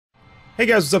Hey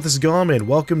guys, what's up? This is GaLm and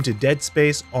welcome to Dead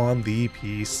Space on the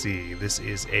PC. This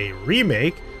is a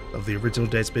remake of the original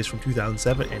Dead Space from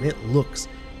 2007 and it looks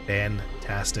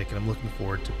fantastic and I'm looking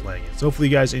forward to playing it. So hopefully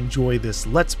you guys enjoy this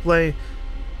Let's Play.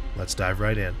 Let's dive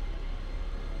right in.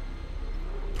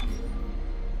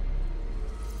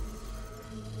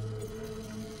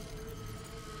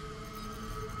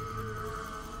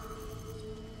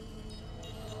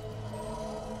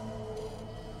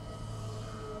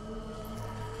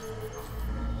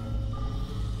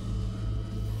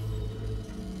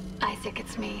 Isaac,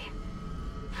 it's me.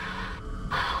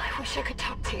 I wish I could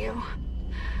talk to you.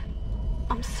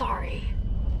 I'm sorry.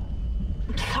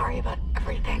 I'm sorry about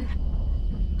everything.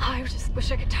 I just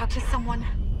wish I could talk to someone.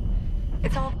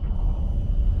 It's all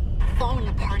falling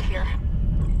apart here.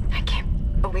 I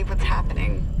can't believe what's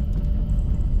happening.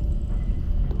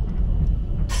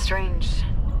 Strange.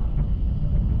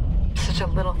 Such a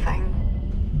little thing.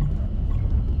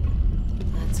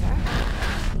 That's her?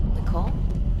 Nicole?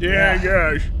 Yeah,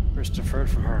 guys. First deferred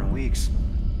from her in weeks.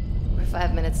 We're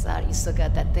 5 minutes out. You still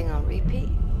got that thing on repeat?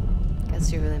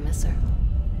 Guess you really miss her.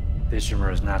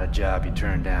 Ishimura is not a job you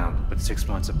turn down, but 6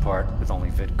 months apart with only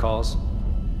vid calls.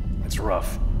 It's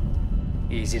rough.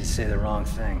 Easy to say the wrong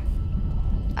thing.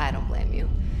 I don't blame you.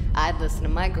 I'd listen to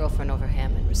my girlfriend over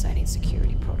Hammond reciting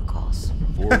security protocols.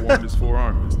 Forewarned is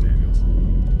forearmed, Miss Daniels.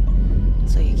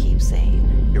 So you keep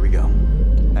saying. Here we go.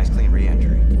 Nice clean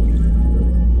re-entry.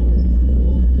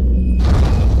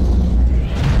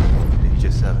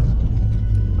 Just 7.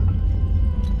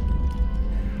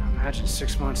 Imagine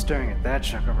 6 months staring at that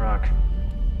chunk of rock.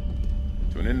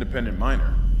 To an independent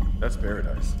miner, that's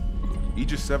paradise.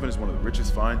 Aegis 7 is one of the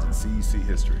richest finds in CEC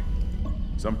history.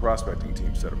 Some prospecting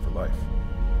teams set up for life.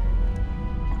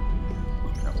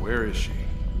 Now where is she?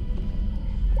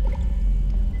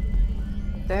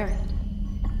 There.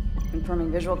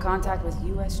 Confirming visual contact with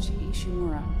USG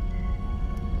Ishimura.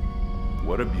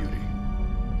 What a beauty.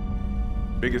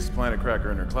 Biggest planet cracker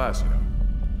in her class, you know.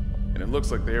 And it looks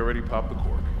like they already popped the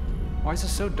cork. Why is it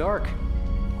so dark?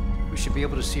 We should be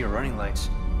able to see her running lights.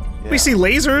 Yeah. We see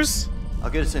lasers?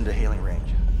 I'll get us into hailing range.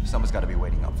 Someone's got to be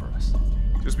waiting up for us.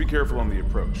 Just be careful on the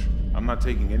approach. I'm not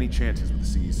taking any chances with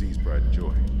the CEC's pride and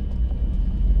joy.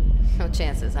 No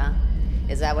chances, huh?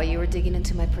 Is that why you were digging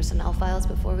into my personnel files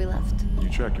before we left? You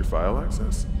track your file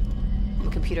access? I'm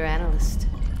a computer analyst.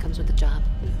 Comes with the job.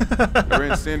 I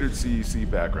ran standard CEC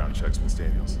background checks, Miss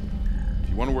Daniels. If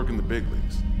you want to work in the big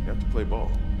leagues, you have to play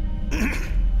ball.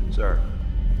 Sir,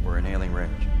 we're in hailing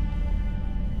range.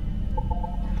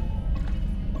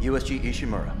 USG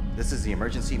Ishimura. This is the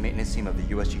emergency maintenance team of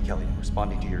the USG GaLm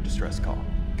responding to your distress call.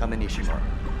 Come in, Ishimura.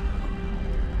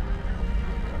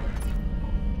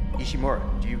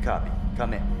 Ishimura, do you copy?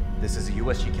 Come in. This is the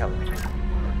USG GaLm.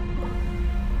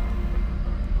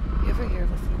 You ever hear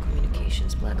of a full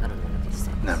communications blackout on one of these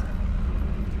things? No.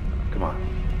 Come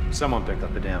on. Someone picked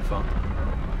up the damn phone.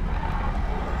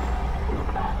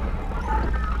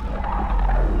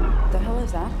 The hell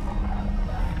is that?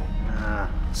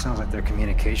 Sounds like their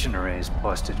communication array is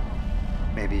busted.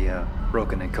 Maybe a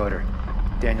broken encoder.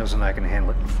 Daniels and I can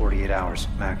handle it in 48 hours,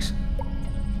 max.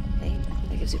 Hey,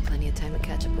 that gives you plenty of time to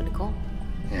catch up with Nicole.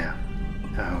 Yeah,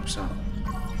 I hope so.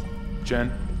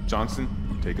 Jen, Johnson,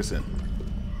 take us in.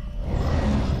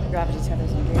 Gravity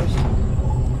tethers engaged.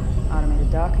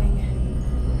 Automated docking.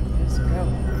 Let's go.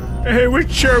 Hey, we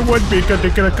sure would be good to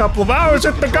get a couple of hours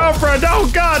with the girlfriend. Oh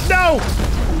god, no!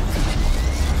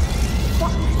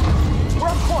 We're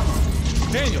on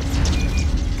course! Daniel!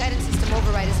 Guidance system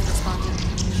override isn't responding.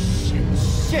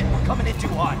 Shit, we're coming in too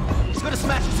hot. It's gonna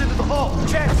smash us into the hull.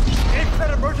 Jen, aim for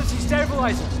that emergency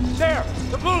stabilizer. There,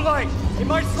 the blue light. It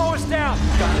might slow us down.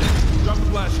 Got it. Drop the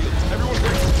flash shield. Everyone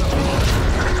brace yourself.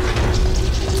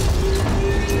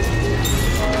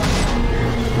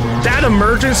 That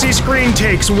emergency screen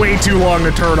takes way too long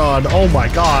to turn on. Oh my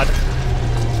god.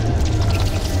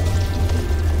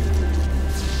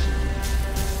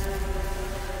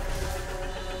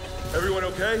 Everyone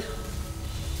okay?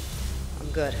 I'm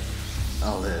good.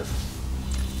 I'll live.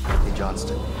 Hey,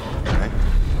 Johnston. All right?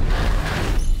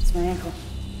 It's my ankle.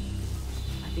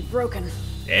 Might be broken.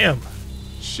 Damn.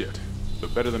 Shit.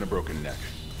 But better than a broken neck.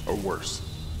 Or worse.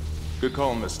 Good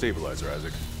call on the stabilizer,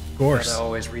 Isaac. Of course. Gotta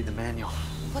always read the manual.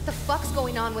 What the fuck's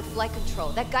going on with flight control?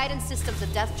 That guidance system's a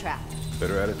death trap.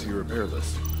 Better add it to your repair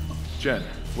list. Jen,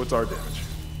 what's our damage?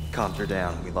 Calmed her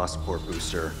down. We lost a port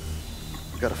booster.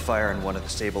 We got a fire in one of the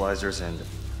stabilizers and...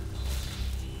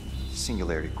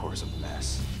 Singularity core's a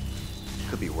mess.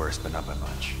 Could be worse, but not by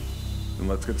much. Then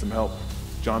let's get some help.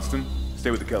 Johnston,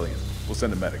 stay with the GaLm. We'll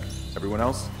send a medic. Everyone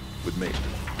else, with me.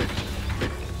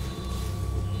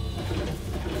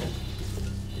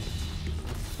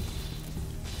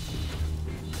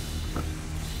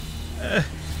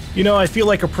 You know, I feel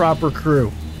like a proper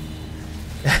crew.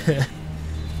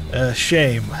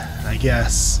 Shame, I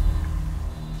guess.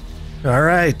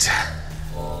 Alright.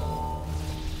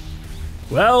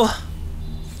 Well,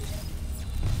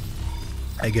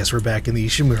 I guess we're back in the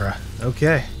Ishimura.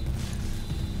 Okay.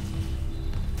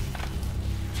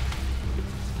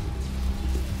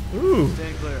 Ooh.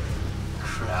 Stay clear.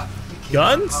 Crap.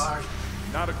 Guns?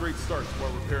 Not a great start to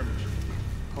our repair mission.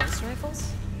 Pulse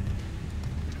rifles?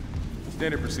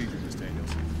 Standard procedure, Miss Daniels.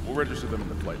 We'll register them in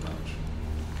the flight lounge.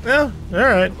 Well,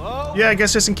 alright. Yeah, I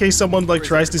guess just in case someone, like,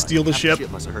 tries to steal the ship.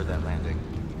 Must have heard that landing.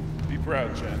 Be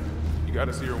proud, Chen. You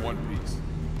gotta see her one piece.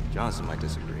 Johnson might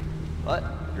disagree. But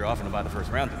you're offering to buy the first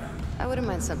round of that. I wouldn't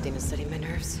mind something to steady my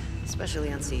nerves,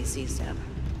 especially on CEC's tab.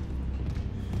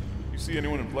 You see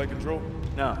anyone in flight control?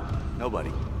 No,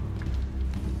 nobody.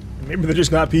 Maybe they're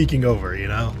just not peeking over, you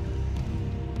know?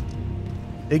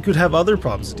 They could have other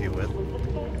problems to deal with.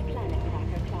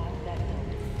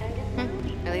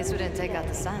 At least we didn't take out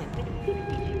the sign.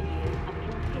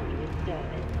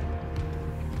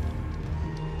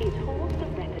 It holds the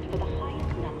record for the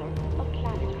highest number of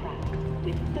planet cracks,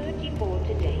 with 34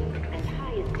 to date, and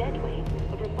highest dead weight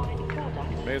of refined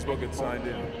product. May as well get signed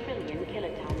in. Trillion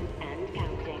kilotons and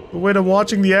counting. But when I'm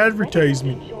watching the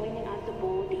advertisement. Joining us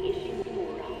aboard the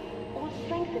Ishimura, or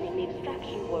strengthening the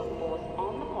extraction workforce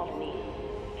on the colony,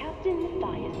 Captain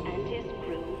Matthias and his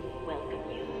crew welcome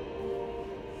you.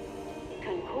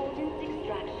 Concordance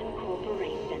Extraction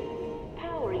Corporation,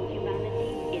 powering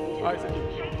humanity into Isaac,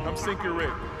 come sink your rig.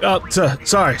 Oh,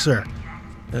 sorry, sir.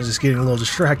 I was just getting a little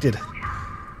distracted.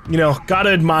 You know,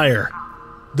 gotta admire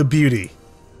the beauty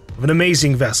of an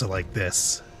amazing vessel like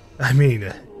this. I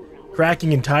mean,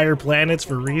 cracking entire planets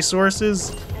for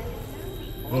resources?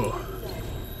 Whoa.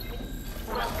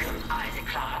 Welcome, Isaac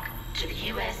Clarke, to the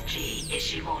USG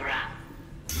Ishimura.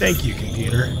 Thank you,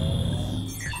 computer.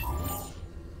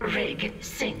 Rig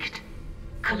synced.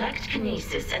 Collect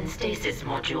kinesis and stasis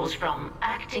modules from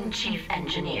Acting Chief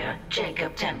Engineer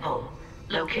Jacob Temple.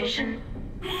 Location?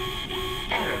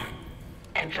 Error.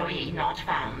 Employee not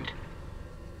found.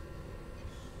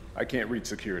 I can't reach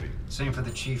security. Same for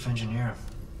the chief engineer.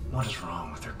 What is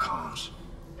wrong with their comms?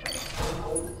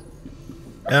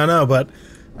 I don't know, but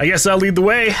I guess I'll lead the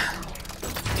way.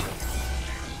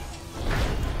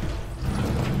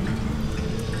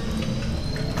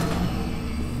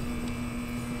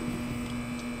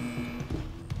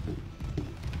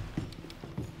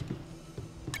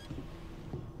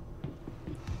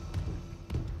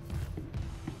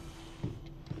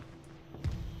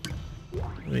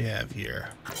 What do we have here?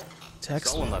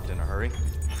 Text. Someone left in a hurry.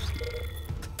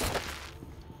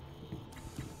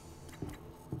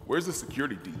 Where's the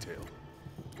security detail?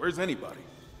 Where's anybody?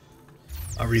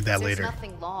 I'll read that There's later.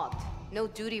 nothing logged. No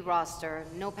duty roster,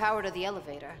 no power to the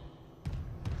elevator.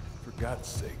 For God's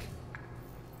sake.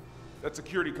 That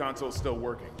security console's still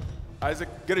working. Isaac,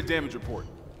 get a damage report.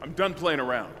 I'm done playing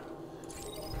around.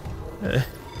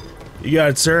 You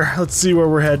got it, sir. Let's see where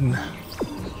we're heading.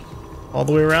 All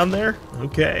the way around there?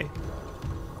 Okay.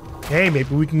 Hey,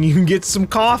 maybe we can even get some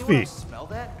coffee. Smell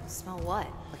that? Smell what?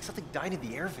 Like something died in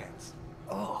the air vents.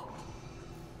 Oh.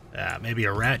 Maybe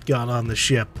a rat got on the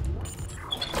ship.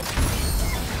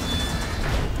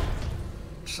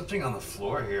 There's something on the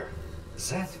floor here. Is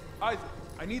that? Isaac,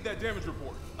 I need that damage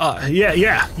report. Yeah,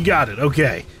 you got it.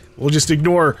 Okay. We'll just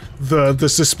ignore the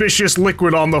suspicious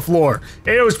liquid on the floor.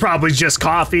 It was probably just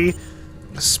coffee.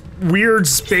 Weird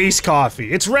space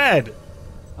coffee. It's red.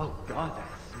 Oh God, that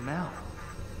smell.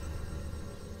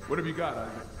 What have you got,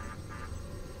 Isaac?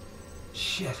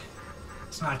 Shit.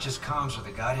 It's not just comms or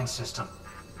the guidance system.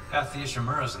 Half the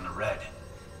Ishimura's in the red.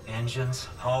 Engines,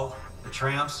 hull, the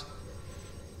trams.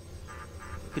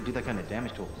 Could do that kind of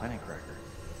damage to a planet cracker.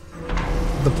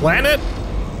 The planet?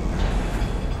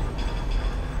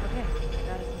 Okay, I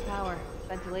got us some power.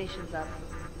 Ventilation's up.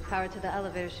 Power to the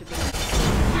elevator should be...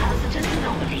 Hazardous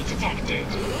anomaly detected.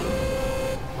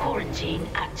 Quarantine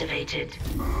activated.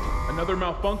 Another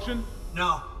malfunction?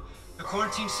 No. The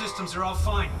quarantine systems are all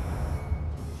fine.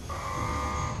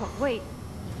 Oh, wait.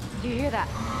 Did you hear that?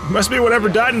 Must be whatever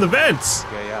died in the vents.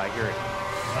 Yeah, I hear it.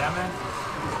 Yeah, man?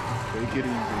 Take it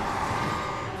easy.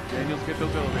 Daniels, get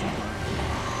those elevators.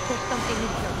 There's something in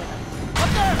here with us.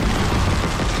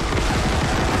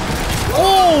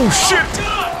 Oh, shit!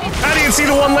 I didn't see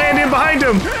the one landing behind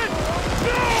him.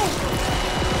 Daniels,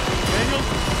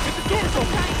 get the doors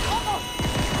open.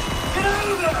 Get out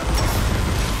of there!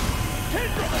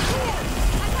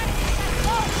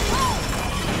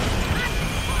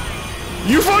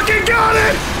 You fucking got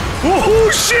it! Oh,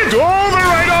 shit! Oh,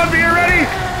 they're right on me already!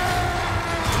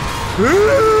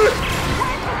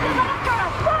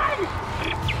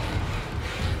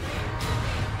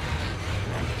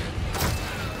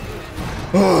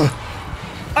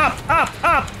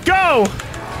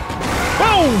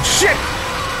 shit!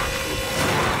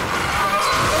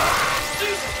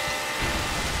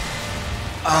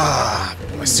 Ah,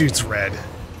 my suit's red.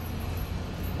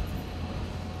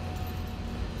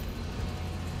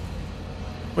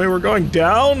 Wait, we're going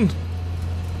down?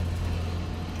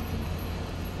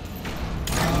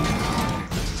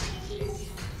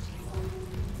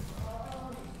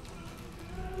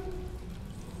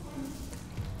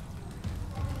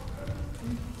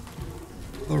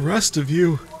 The rest of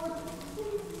you.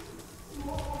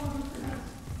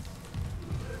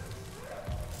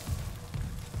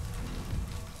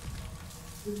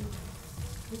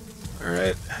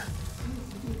 Alright.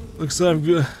 Looks like I'm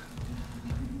good.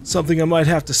 Something I might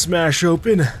have to smash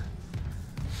open.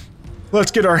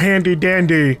 Let's get our handy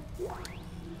dandy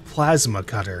plasma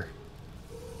cutter.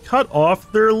 Cut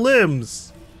off their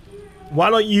limbs. Why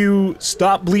don't you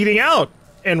stop bleeding out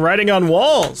and writing on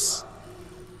walls?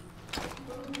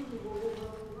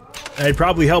 I'd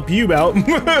probably help you out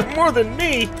more than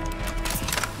me.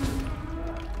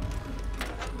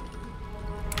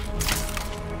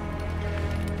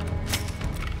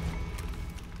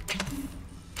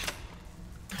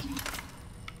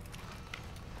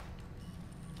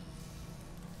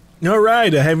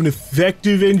 Alright, I have an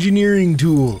effective engineering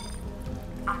tool.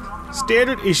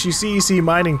 Standard issue CEC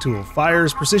mining tool.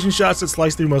 Fires precision shots that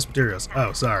slice through most materials.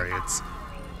 Oh, sorry, it's...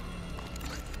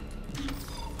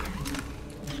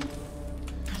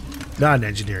 not an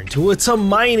engineering tool, it's a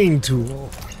mining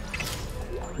tool.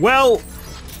 Well,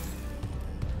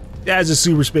 as a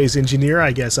super space engineer,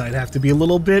 I guess I'd have to be a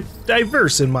little bit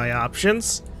diverse in my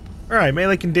options. Alright,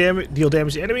 melee can deal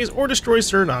damage to enemies or destroy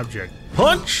certain object.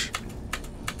 Punch!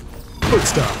 Quick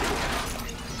stop.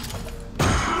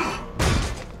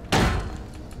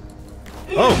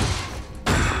 Oh.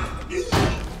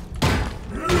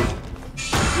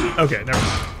 Okay, never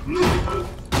mind.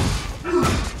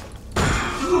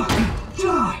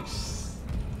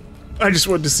 I just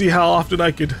wanted to see how often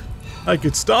I could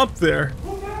stomp there.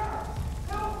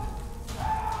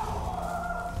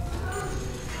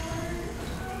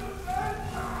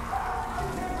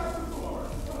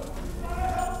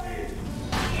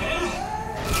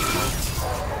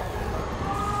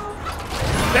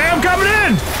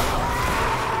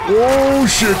 Oh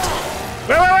shit!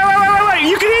 Wait!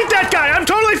 You can eat that guy! I'm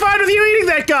totally fine with you eating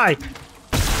that guy!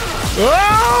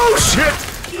 Oh shit!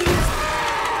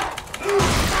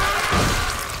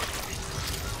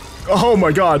 Oh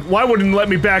my god, why wouldn't it let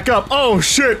me back up? Oh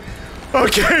shit!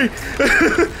 Okay!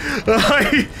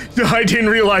 I didn't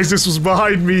realize this was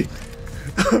behind me.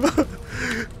 I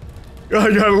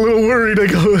got a little worried. I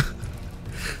go...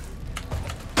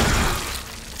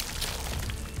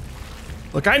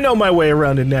 Look, I know my way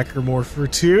around a Necromorph or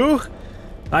two.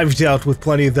 I've dealt with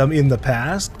plenty of them in the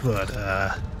past, but,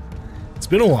 it's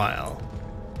been a while.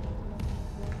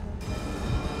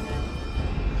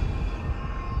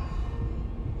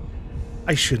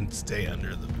 I shouldn't stay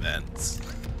under the vents.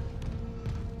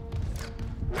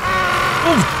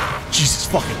 Oh, Jesus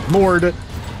fucking Lord.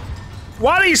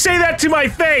 Why do you say that to my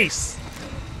face?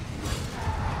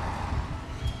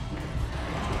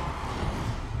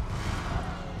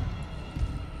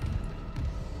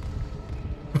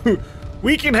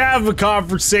 We can have a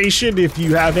conversation if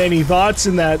you have any thoughts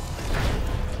in that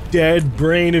dead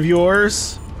brain of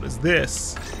yours. What is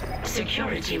this?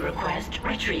 Security request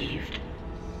retrieved.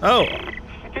 Oh.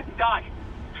 It didn't die.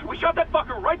 We shot that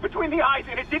fucker right between the eyes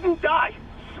and it didn't die.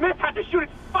 Smith had to shoot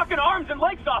its fucking arms and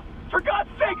legs off. For God's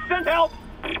sake, send help!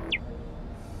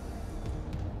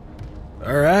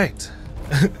 Alright.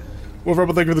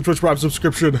 Wolfram, thank you for the Twitch Prime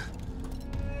subscription.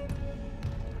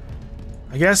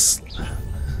 I guess...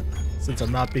 since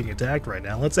I'm not being attacked right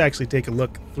now, let's actually take a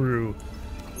look through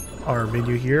our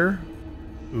menu here.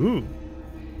 Ooh.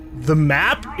 The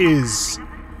map is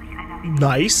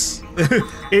nice.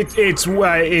 It's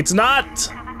not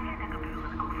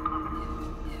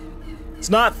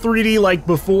 3D like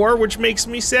before, which makes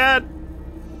me sad.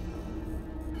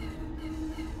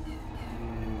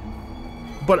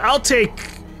 But I'll take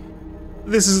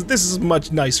this is a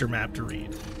much nicer map to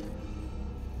read.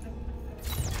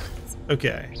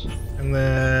 Okay. And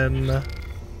then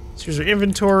here's our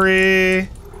inventory.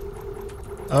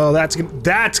 Oh, that's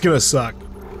gonna suck.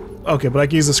 Okay, but I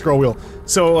can use the scroll wheel.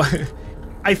 So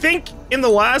I think in the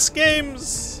last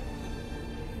games,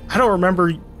 I don't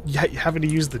remember having to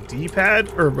use the D-pad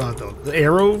or the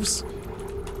arrows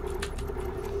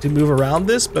to move around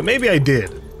this, but maybe I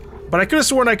did. But I could have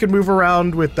sworn I could move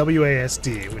around with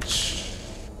WASD, which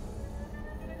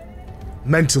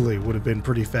mentally would have been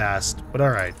pretty fast. But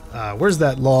alright, where's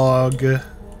that log? You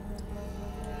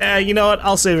know what?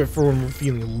 I'll save it for when we're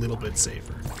feeling a little bit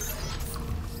safer.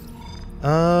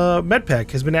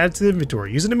 Medpack has been added to the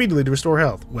inventory. Use it immediately to restore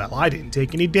health. Well, I didn't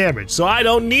take any damage, so I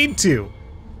don't need to.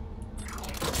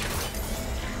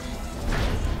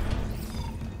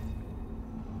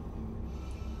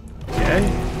 Okay.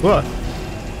 What?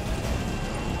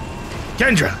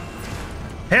 Kendra!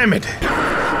 Hammond!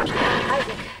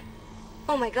 Isaac.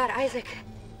 Oh my god, Isaac.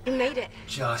 You made it.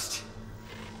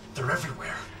 They're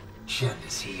everywhere. Shen,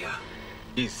 is he,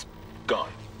 He's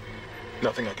gone.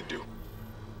 Nothing I can do.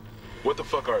 What the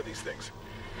fuck are these things?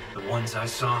 The ones I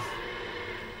saw,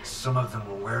 some of them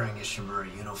were wearing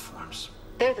Ishimura uniforms.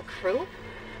 They're the crew?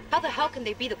 How the hell can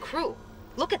they be the crew?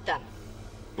 Look at them.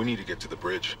 We need to get to the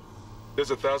bridge. There's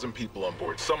 1,000 people on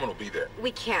board. Someone will be there.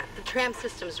 We can't. The tram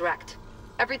system's wrecked.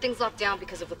 Everything's locked down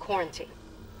because of the quarantine.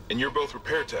 And you're both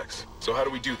repair techs, so how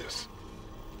do we do this?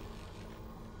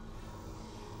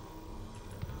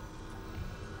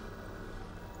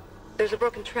 There's a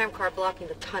broken tram car blocking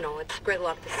the tunnel. It's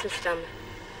gridlocked the system,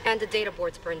 and the data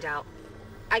board's burned out.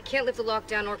 I can't lift the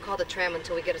lockdown or call the tram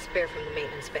until we get a spare from the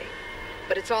maintenance bay.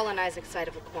 But it's all on Isaac's side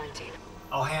of the quarantine.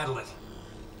 I'll handle it.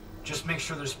 Just make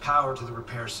sure there's power to the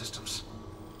repair systems.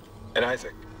 And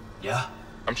Isaac? Yeah?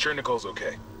 I'm sure Nicole's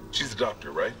okay. She's a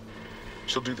doctor, right?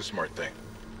 She'll do the smart thing.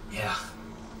 Yeah.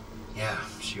 Yeah,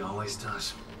 she always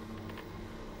does.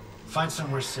 Find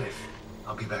somewhere safe.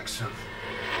 I'll be back soon.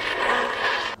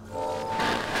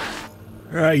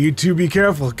 Alright, you two be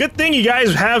careful. Good thing you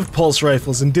guys have pulse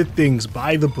rifles and did things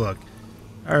by the book.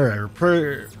 Alright,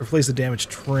 replace the damaged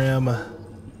trim.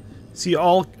 See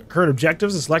all current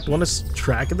objectives and select one to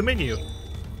track in the menu.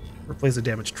 Replace the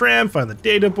damaged tram, find the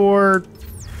data board.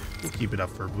 We'll keep it up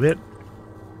for a bit.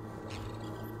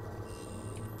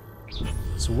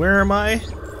 So where am I?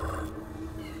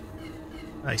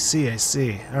 I see.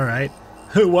 Alright.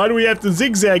 Why do we have to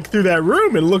zigzag through that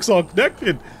room? It looks all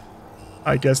connected.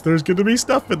 I guess there's gonna be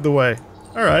stuff in the way.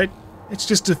 Alright. It's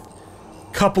just a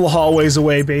couple of hallways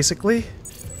away, basically.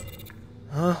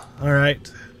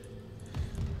 Alright.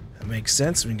 That makes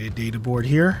sense. We need a data board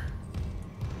here.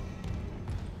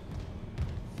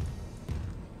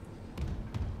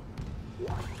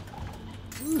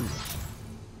 Ooh.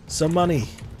 Some money.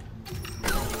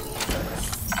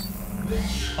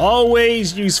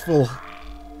 Always useful.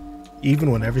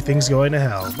 Even when everything's going to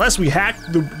hell. Unless we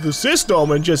hacked the system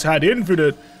and just had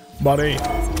infinite money.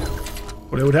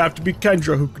 But it would have to be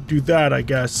Kendra who could do that, I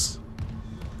guess.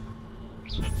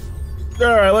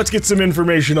 Alright, let's get some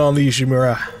information on the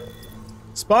Ishimura.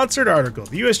 Sponsored article,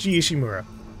 the USG Ishimura.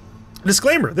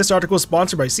 Disclaimer, this article is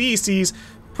sponsored by CEC's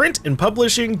Print and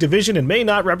Publishing Division and may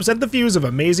not represent the views of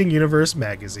Amazing Universe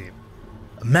magazine.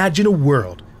 Imagine a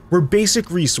world where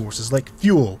basic resources like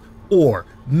fuel, ore,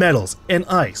 metals, and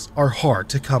ice are hard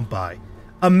to come by.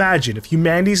 Imagine if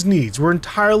humanity's needs were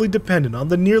entirely dependent on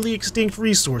the nearly extinct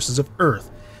resources of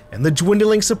Earth and the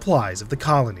dwindling supplies of the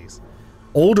colonies.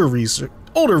 Older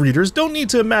readers don't need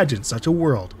to imagine such a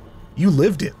world. You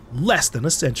lived it less than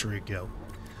a century ago.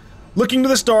 Looking to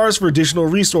the stars for additional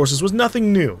resources was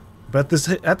nothing new, but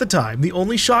at the time, the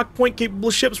only shock point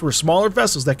capable ships were smaller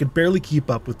vessels that could barely keep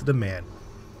up with the demand.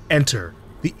 Enter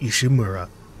the Ishimura.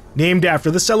 Named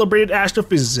after the celebrated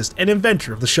astrophysicist and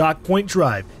inventor of the shock point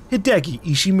drive, Hideki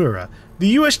Ishimura,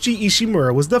 the USG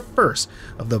Ishimura was the first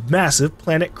of the massive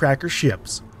planet cracker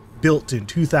ships. Built in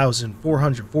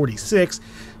 2446,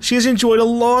 she has enjoyed a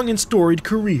long and storied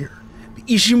career. The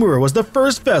Ishimura was the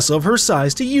first vessel of her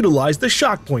size to utilize the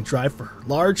shock point drive for her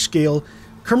large-scale,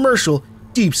 commercial,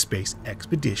 deep space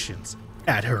expeditions.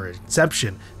 At her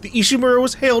inception, the Ishimura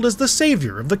was hailed as the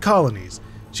savior of the colonies.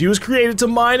 She was created to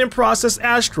mine and process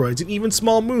asteroids and even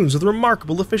small moons with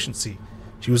remarkable efficiency.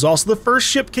 She was also the first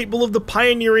ship capable of the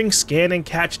pioneering scan and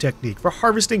catch technique for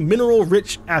harvesting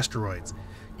mineral-rich asteroids.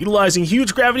 Utilizing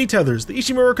huge gravity tethers, the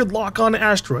Ishimura could lock on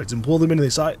asteroids and pull them into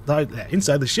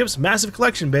inside the ship's massive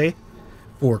collection bay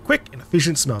for quick and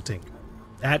efficient smelting.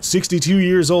 At 62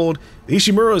 years old, the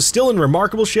Ishimura is still in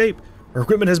remarkable shape. Her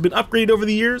equipment has been upgraded over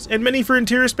the years, and many of her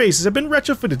interior spaces have been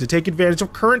retrofitted to take advantage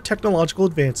of current technological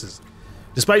advances.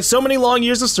 Despite so many long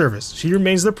years of service, she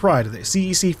remains the pride of the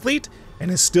CEC fleet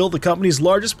and is still the company's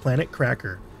largest planet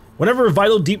cracker. Whenever a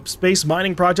vital deep space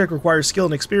mining project requires skill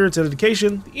and experience and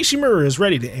dedication, the Ishimura is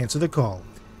ready to answer the call.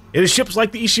 It is ships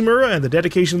like the Ishimura and the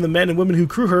dedication of the men and women who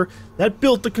crew her that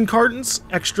built the Concordance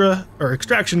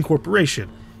Extraction Corporation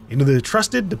into the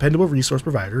trusted, dependable resource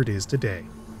provider it is today.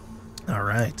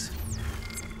 Alright.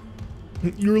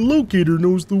 Your locator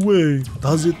knows the way.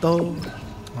 Does it though?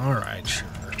 Alright, sure.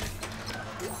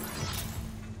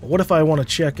 But what if I want to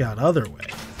check out other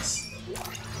ways?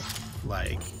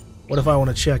 Like, what if I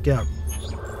want to check out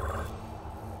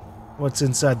what's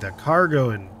inside the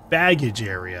cargo and baggage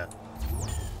area?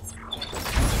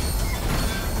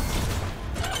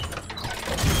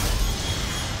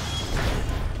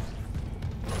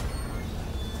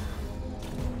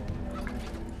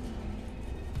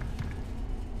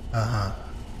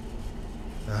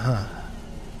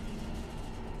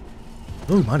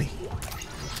 Ooh, money.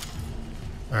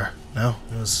 Or no,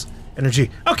 it was energy.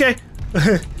 Okay.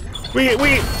 we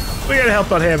gotta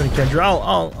help out Hammond and Kendra.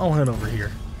 I'll head over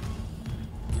here.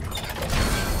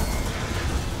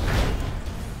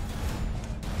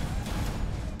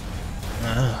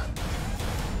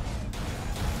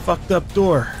 Fucked up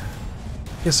door.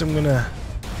 Guess I'm gonna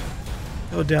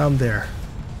go down there.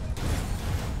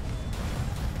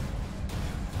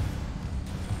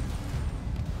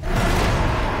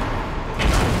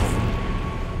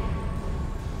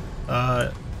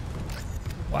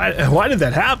 Why did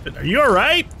that happen? Are you all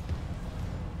right?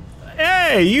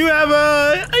 Hey, you have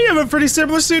a pretty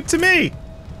similar suit to me.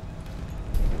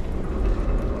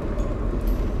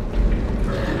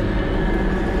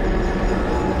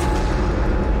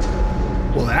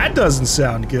 Well, that doesn't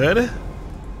sound good.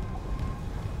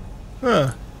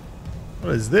 Huh.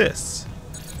 What is this?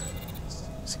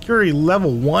 Security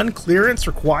level 1 clearance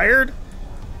required?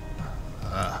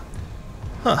 Huh.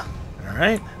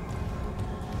 Alright.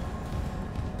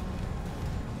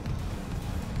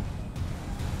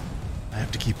 I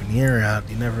have to keep an ear out.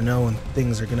 You never know when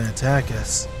things are gonna attack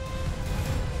us.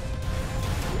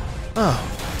 Oh.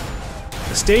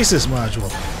 The stasis module.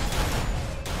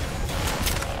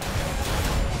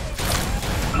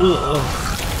 Ugh.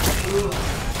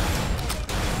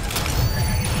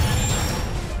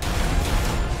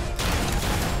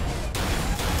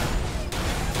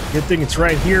 Good thing it's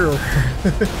right here.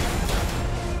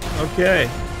 Okay.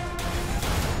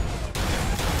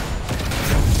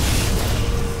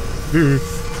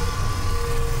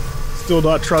 Still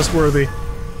not trustworthy,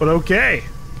 but okay.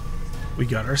 We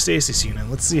got our stasis unit.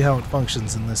 Let's see how it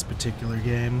functions in this particular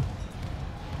game.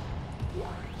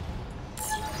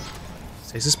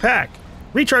 Stasis pack.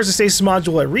 Recharge the stasis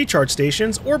module at recharge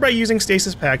stations or by using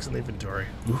stasis packs in the inventory.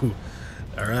 Ooh.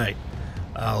 Alright.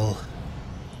 I'll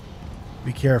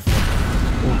be careful.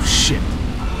 Oh shit.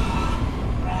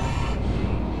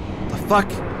 The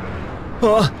fuck?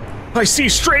 I see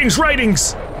strange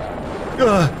writings!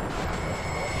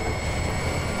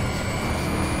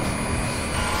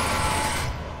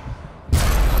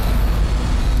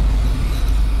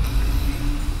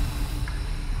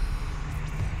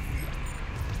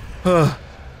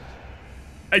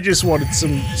 I just wanted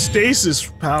some stasis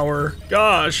power.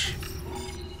 Gosh.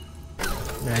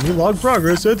 Man, you log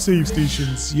progress at save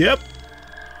stations. Yep.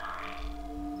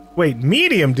 Wait,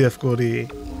 medium difficulty?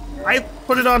 I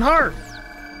put it on hard.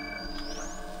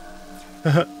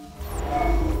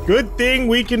 Good thing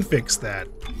we can fix that.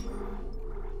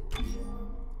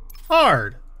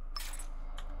 Hard.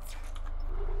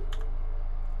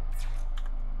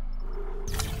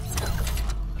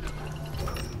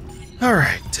 All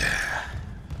right.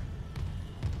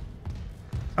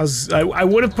 I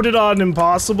would have put it on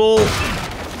impossible,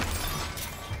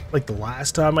 like the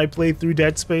last time I played through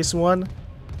Dead Space 1,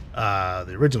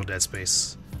 the original Dead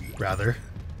Space, rather.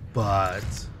 But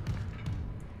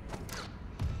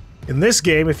in this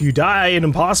game, if you die in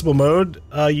impossible mode,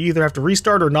 you either have to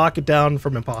restart or knock it down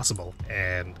from impossible,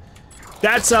 and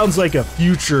that sounds like a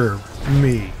future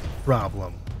me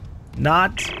problem,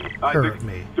 not current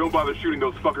me. Don't bother shooting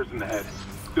those fuckers in the head.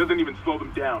 Doesn't even slow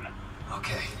them down.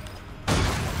 Okay.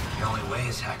 The only way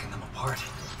is hacking them apart.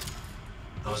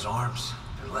 Those arms,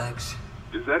 their legs.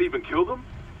 Does that even kill them?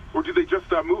 Or do they just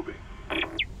stop moving?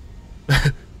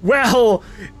 Well,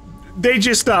 they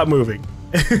just stop moving.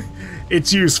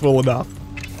 It's useful enough.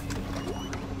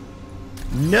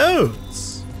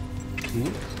 Notes.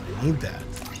 Ooh, I need that.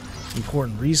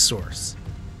 Important resource.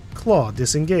 Claw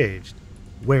disengaged.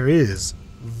 Where is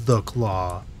the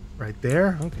claw? Right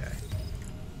there? Okay.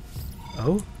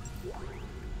 Oh?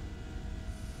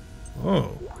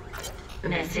 Oh.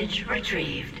 Message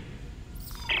retrieved.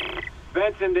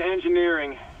 Vents into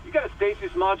engineering. You got a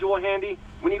stasis module handy?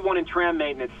 We need one in tram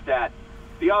maintenance stat.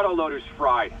 The autoloader's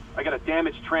fried. I got a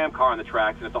damaged tram car on the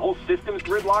tracks, and if the whole system's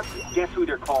gridlocked, guess who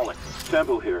they're calling?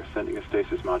 Semble here, sending a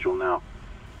stasis module now.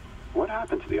 What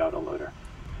happened to the autoloader?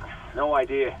 No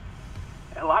idea.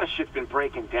 A lot of shit's been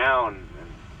breaking down.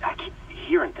 I keep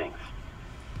hearing things.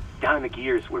 Down in the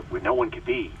gears where no one could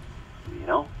be. You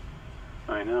know?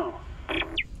 I know.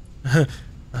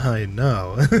 I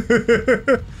know.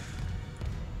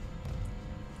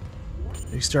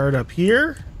 We start up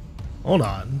here. Hold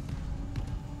on.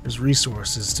 There's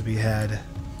resources to be had.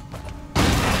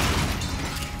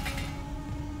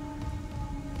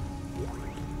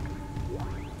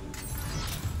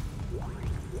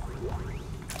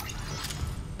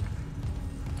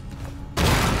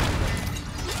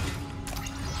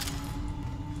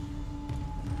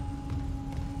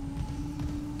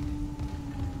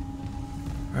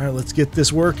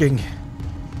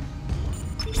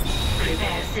 Crew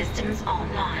repair systems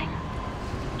online.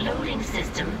 Loading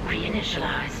system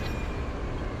reinitialized.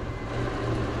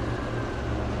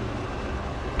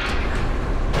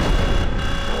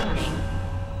 Warning.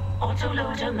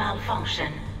 Autoloader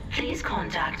malfunction. Please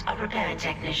contact a repair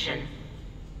technician.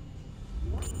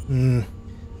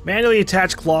 Manually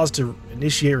attach claws to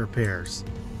initiate repairs.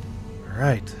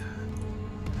 Alright.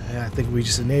 I think we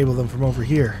just enable them from over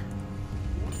here.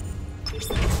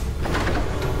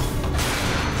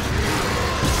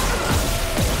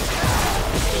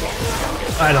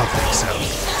 I don't think so.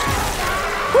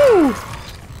 Woo!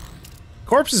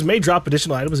 Corpses may drop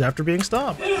additional items after being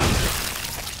stomped.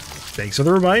 Thanks for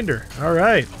the reminder.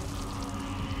 Alright.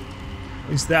 At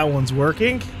least that one's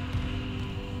working.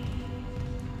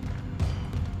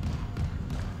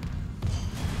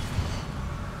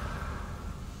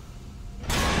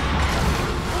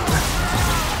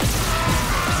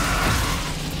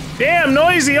 Damn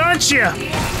noisy, aren't you?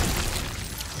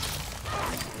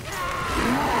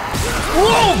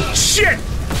 Whoa, shit!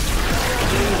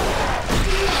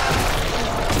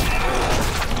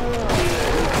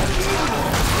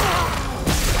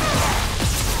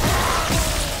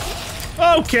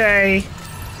 Okay.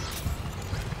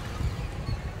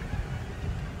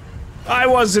 I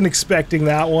wasn't expecting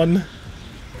that one.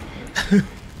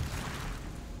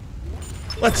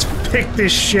 Let's pick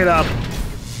this shit up.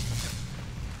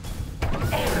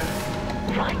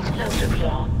 Right loader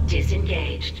claw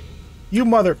disengaged. You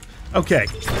mother... Okay.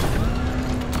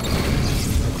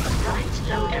 Right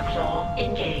loader claw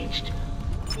engaged.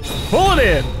 Pull it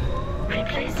in!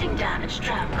 Replacing damaged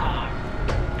tram car.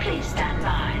 Please stand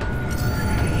by.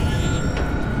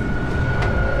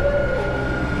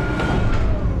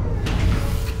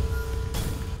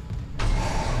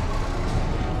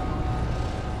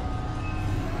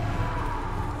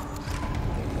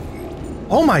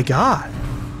 Oh my god.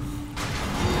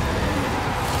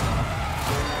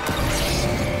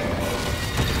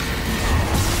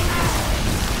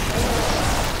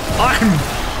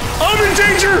 I'm in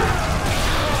danger!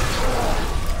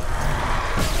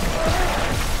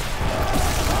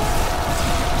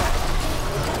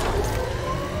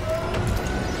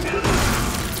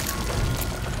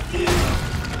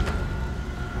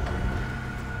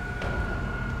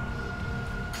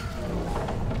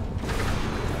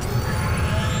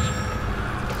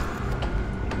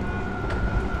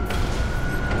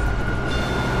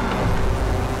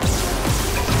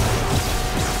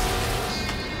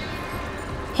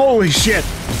 Holy shit.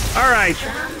 Alright.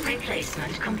 Tram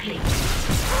replacement complete.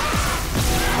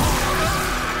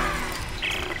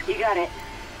 You got it.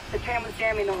 The tram was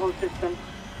jamming the whole system.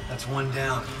 That's one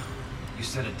down. You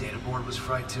said a data board was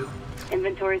fried too?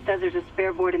 Inventory says there's a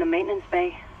spare board in the maintenance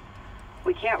bay.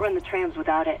 We can't run the trams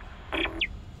without it.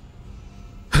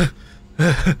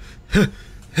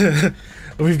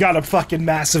 We've got a fucking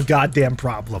massive goddamn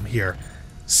problem here.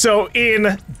 So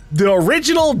in the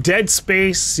original Dead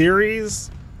Space series,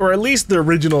 or at least the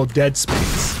original Dead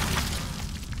Space,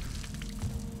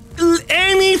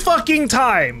 any fucking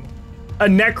time a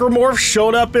Necromorph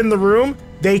showed up in the room,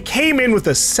 they came in with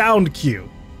a sound cue.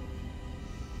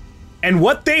 And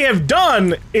what they have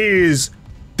done is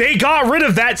they got rid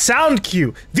of that sound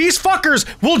cue. These fuckers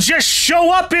will just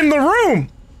show up in the room.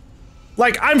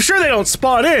 Like, I'm sure they don't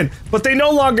spawn in, but they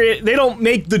don't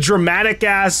make the dramatic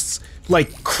ass,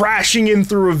 like, crashing in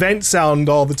through a vent sound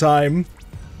all the time.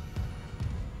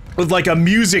 With, like, a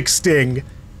music sting.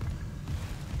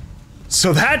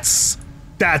 So that's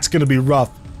gonna be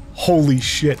rough. Holy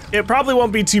shit. It probably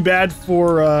won't be too bad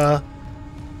for,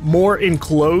 more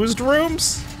enclosed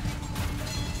rooms.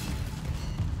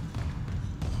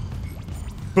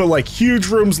 But, like, huge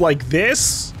rooms like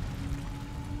this...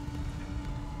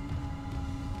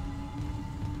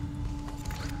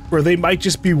 where they might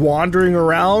just be wandering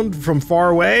around from far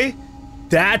away,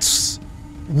 that's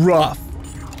rough.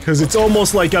 Because it's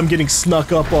almost like I'm getting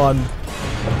snuck up on.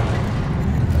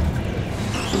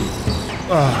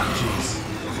 Oh, jeez.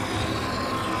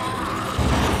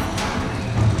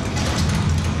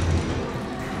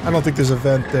 I don't think there's a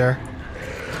vent there.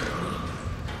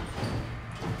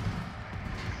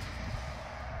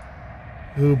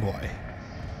 Oh boy.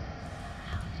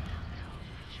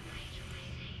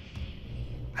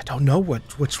 I don't know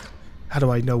how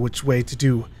do I know which way to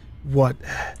do what?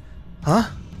 Huh?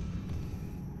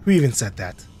 Who even said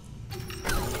that?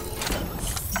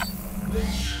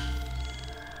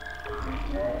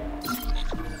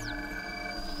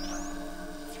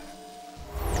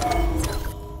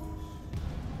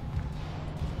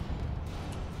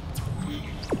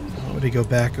 I'm gonna go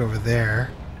back over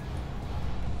there.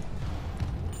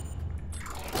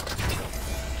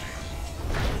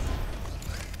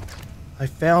 I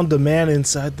found a man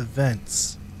inside the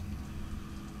vents.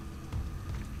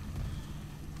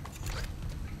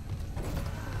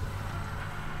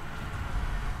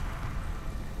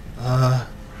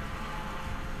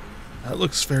 That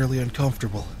looks fairly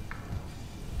uncomfortable.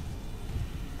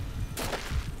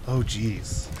 Oh,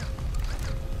 jeez.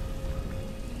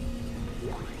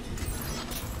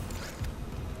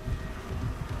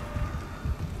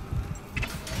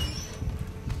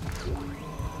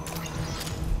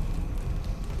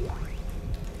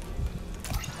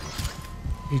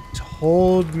 He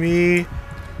told me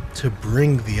to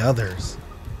bring the others.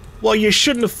 Well, you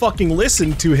shouldn't have fucking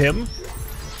listened to him.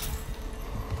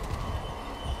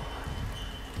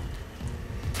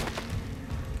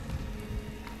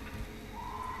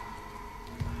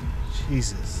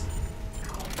 Jesus.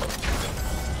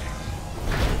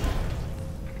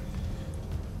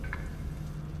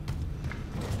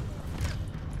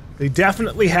 They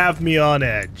definitely have me on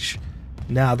edge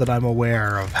now that I'm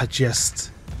aware of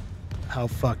just how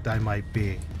fucked I might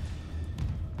be.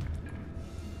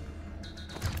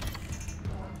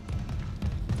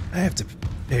 I have to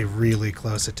pay really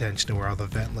close attention to where all the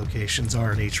vent locations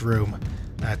are in each room,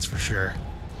 that's for sure.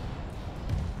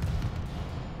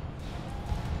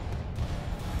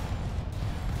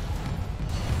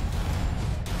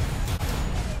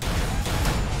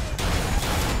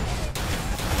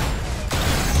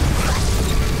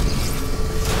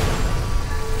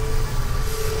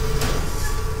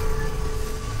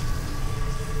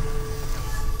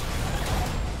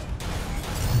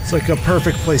 It's like a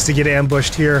perfect place to get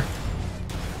ambushed here.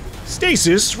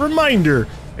 Stasis reminder.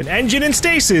 An engine in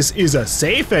stasis is a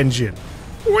safe engine.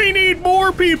 We need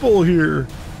more people here.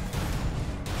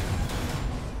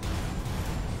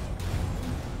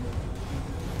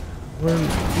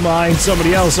 Wouldn't mind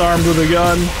somebody else armed with a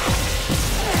gun.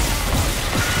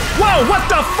 Whoa, what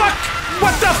the fuck?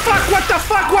 What the fuck? What the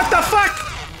fuck? What the fuck?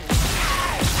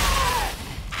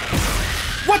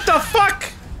 What the fuck?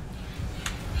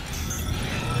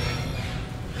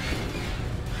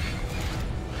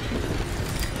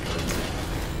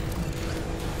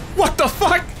 What the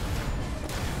fuck?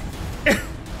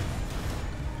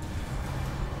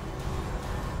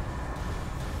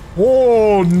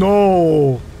 Oh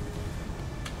no.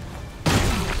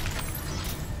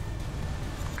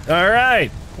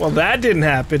 Alright. Well, that didn't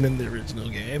happen in the original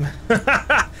game.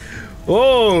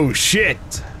 Oh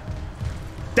shit.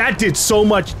 That did so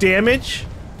much damage.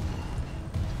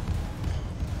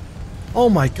 Oh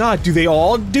my god, do they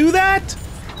all do that?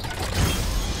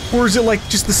 Or is it like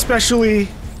just the specially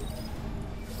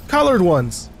colored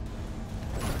ones?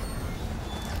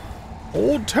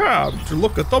 Hold tab to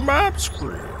look at the map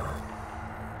screen.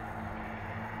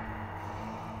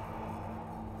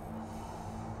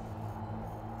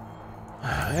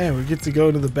 And we get to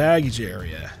go to the baggage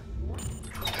area.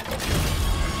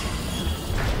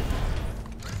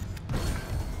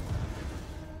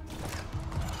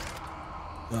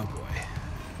 Oh boy.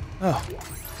 Oh.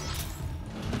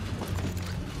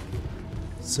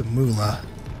 Some moolah.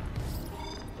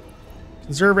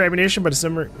 Conserve ammunition by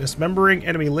dismembering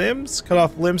enemy limbs. Cut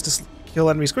off limbs to kill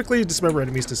enemies quickly. Dismember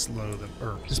enemies to slow them,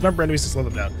 or dismember enemies to slow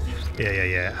them down.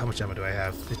 Yeah. How much ammo do I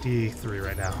have? 53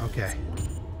 right now. Okay.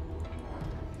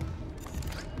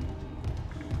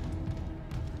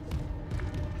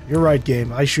 You're right,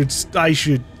 game. I should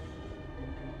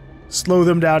slow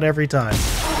them down every time.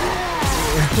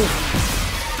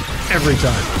 Every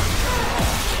time.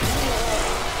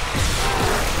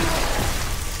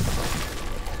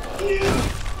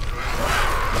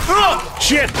 Oh,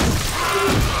 shit!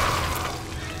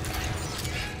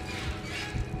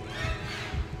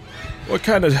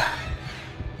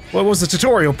 What was the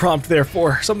tutorial prompt there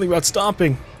for? Something about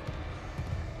stomping.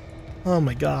 Oh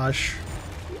my gosh.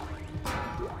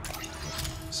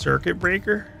 Circuit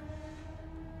breaker?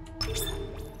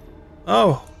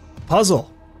 Oh,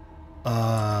 puzzle.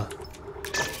 Oh,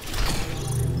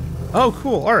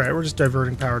 cool. All right, we're just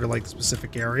diverting power to like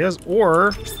specific areas,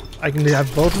 or I can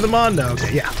have both of them on now.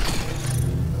 Okay, yeah.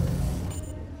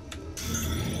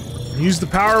 Use the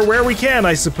power where we can,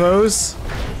 I suppose.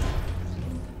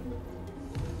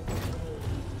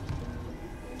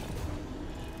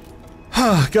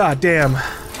 God damn.